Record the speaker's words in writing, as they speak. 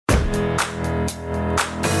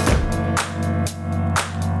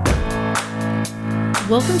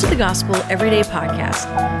Welcome to the Gospel Everyday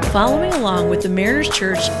Podcast, following along with the Mariners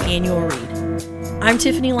Church Annual Read. I'm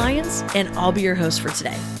Tiffany Lyons, and I'll be your host for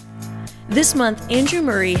today. This month, Andrew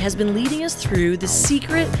Murray has been leading us through the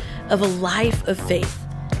secret of a life of faith.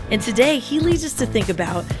 And today, he leads us to think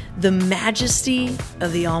about the majesty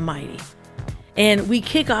of the Almighty. And we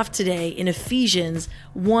kick off today in Ephesians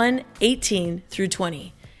 1:18 through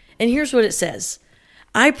 20. And here's what it says.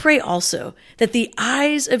 I pray also that the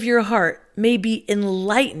eyes of your heart may be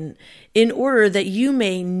enlightened in order that you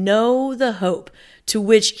may know the hope to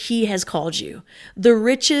which he has called you, the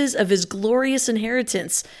riches of his glorious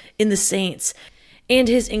inheritance in the saints, and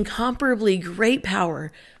his incomparably great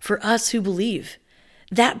power for us who believe.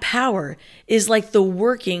 That power is like the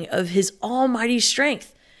working of his almighty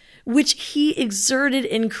strength, which he exerted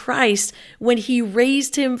in Christ when he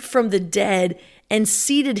raised him from the dead and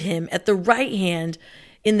seated him at the right hand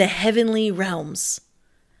in the heavenly realms.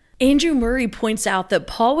 Andrew Murray points out that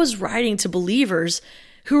Paul was writing to believers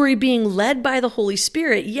who were being led by the Holy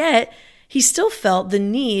Spirit, yet he still felt the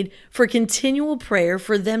need for continual prayer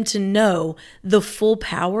for them to know the full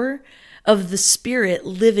power of the Spirit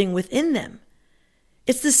living within them.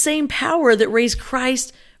 It's the same power that raised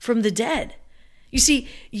Christ from the dead. You see,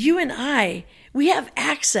 you and I, we have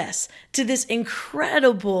access to this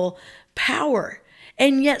incredible power.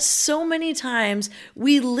 And yet so many times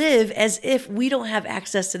we live as if we don't have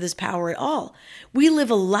access to this power at all. We live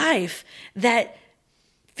a life that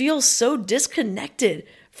feels so disconnected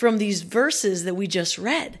from these verses that we just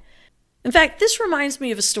read. In fact, this reminds me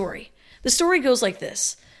of a story. The story goes like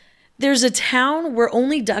this. There's a town where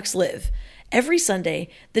only ducks live. Every Sunday,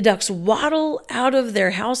 the ducks waddle out of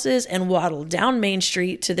their houses and waddle down Main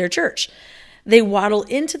Street to their church. They waddle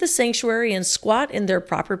into the sanctuary and squat in their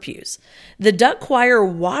proper pews. The duck choir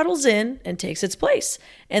waddles in and takes its place,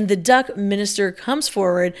 and the duck minister comes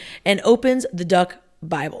forward and opens the duck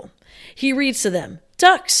Bible. He reads to them,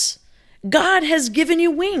 "Ducks, God has given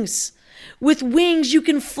you wings. With wings you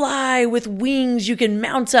can fly, with wings you can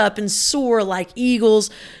mount up and soar like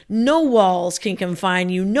eagles. No walls can confine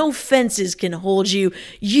you, no fences can hold you.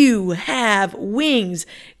 You have wings.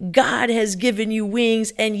 God has given you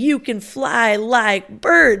wings and you can fly like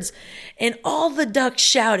birds." And all the ducks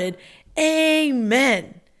shouted,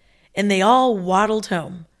 "Amen." And they all waddled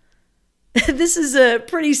home. This is a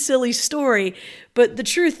pretty silly story, but the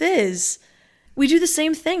truth is, we do the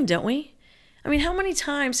same thing, don't we? I mean, how many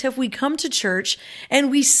times have we come to church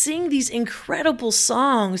and we sing these incredible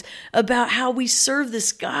songs about how we serve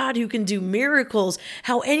this God who can do miracles,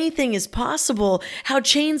 how anything is possible, how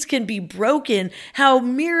chains can be broken, how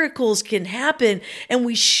miracles can happen, and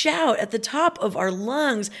we shout at the top of our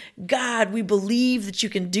lungs, "God, we believe that you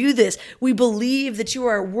can do this. We believe that you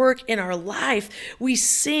are at work in our life." We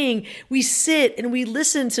sing, we sit, and we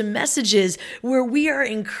listen to messages where we are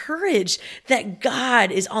encouraged that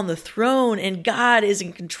God is on the throne and God is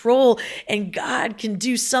in control and God can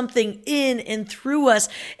do something in and through us.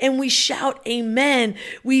 And we shout amen.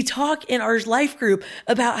 We talk in our life group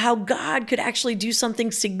about how God could actually do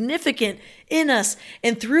something significant in us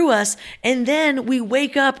and through us. And then we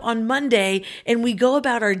wake up on Monday and we go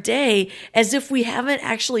about our day as if we haven't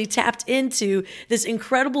actually tapped into this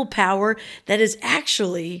incredible power that is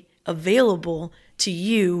actually available to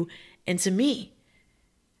you and to me.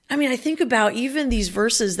 I mean, I think about even these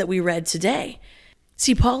verses that we read today.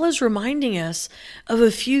 See, Paul is reminding us of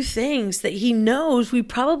a few things that he knows we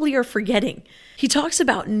probably are forgetting. He talks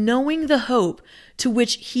about knowing the hope to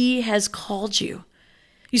which he has called you.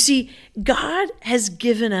 You see, God has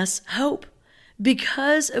given us hope.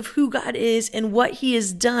 Because of who God is and what he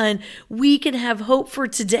has done, we can have hope for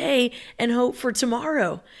today and hope for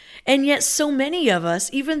tomorrow. And yet so many of us,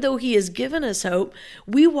 even though he has given us hope,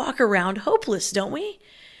 we walk around hopeless, don't we?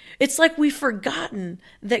 It's like we've forgotten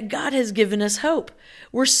that God has given us hope.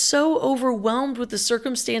 We're so overwhelmed with the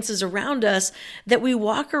circumstances around us that we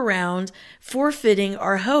walk around forfeiting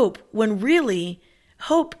our hope when really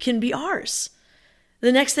hope can be ours.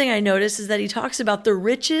 The next thing I notice is that he talks about the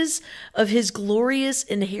riches of his glorious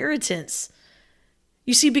inheritance.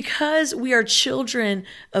 You see, because we are children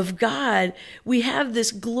of God, we have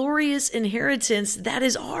this glorious inheritance that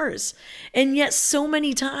is ours. And yet so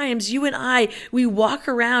many times you and I, we walk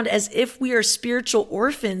around as if we are spiritual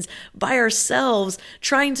orphans by ourselves,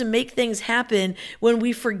 trying to make things happen when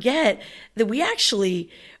we forget that we actually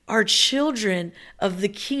are children of the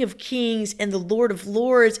King of Kings and the Lord of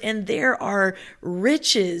Lords, and there are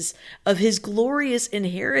riches of his glorious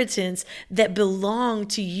inheritance that belong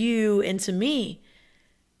to you and to me.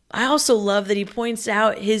 I also love that he points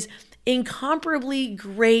out his incomparably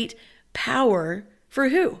great power for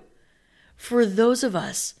who? For those of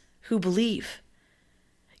us who believe.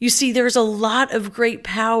 You see, there's a lot of great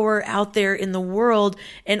power out there in the world,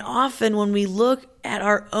 and often when we look at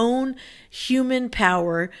our own human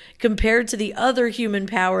power compared to the other human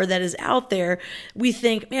power that is out there, we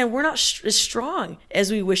think, man, we're not as strong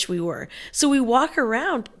as we wish we were. So we walk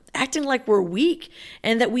around acting like we're weak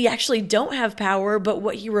and that we actually don't have power. But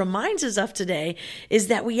what he reminds us of today is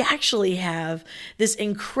that we actually have this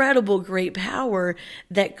incredible great power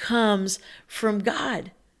that comes from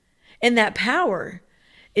God. And that power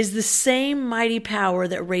is the same mighty power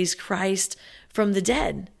that raised Christ from the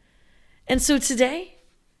dead. And so today,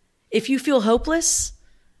 if you feel hopeless,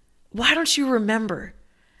 why don't you remember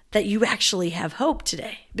that you actually have hope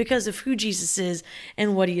today because of who Jesus is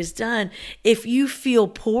and what he has done? If you feel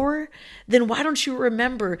poor, then why don't you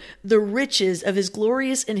remember the riches of his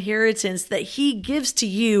glorious inheritance that he gives to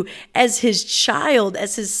you as his child,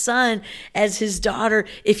 as his son, as his daughter?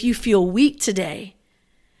 If you feel weak today,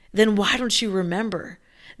 then why don't you remember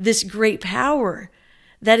this great power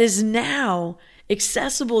that is now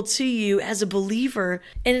accessible to you as a believer?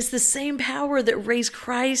 And it's the same power that raised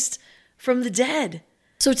Christ from the dead.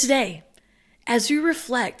 So today, as you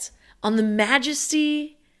reflect on the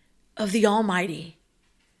majesty of the Almighty,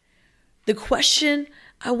 the question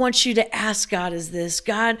I want you to ask God is this: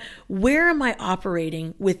 God, where am I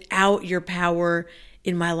operating without your power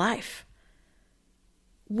in my life?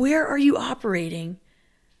 Where are you operating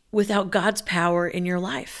without God's power in your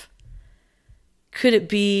life? Could it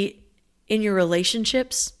be in your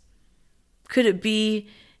relationships? Could it be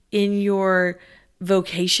in your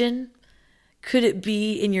vocation? Could it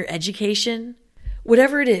be in your education?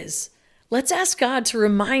 Whatever it is, let's ask God to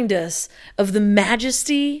remind us of the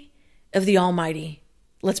majesty of the Almighty.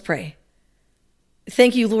 Let's pray.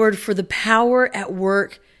 Thank you, Lord, for the power at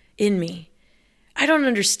work in me. I don't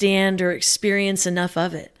understand or experience enough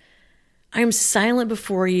of it. I am silent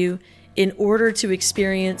before you in order to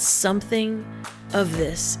experience something of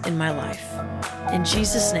this in my life. In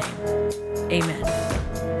Jesus' name, amen.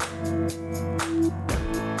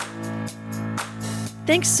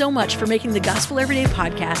 Thanks so much for making the Gospel Everyday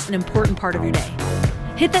podcast an important part of your day.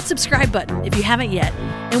 Hit that subscribe button if you haven't yet,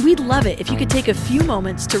 and we'd love it if you could take a few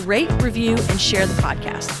moments to rate, review, and share the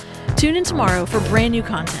podcast. Tune in tomorrow for brand new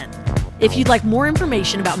content. If you'd like more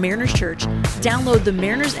information about Mariners Church, download the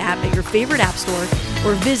Mariners app at your favorite app store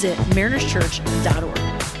or visit marinerschurch.org.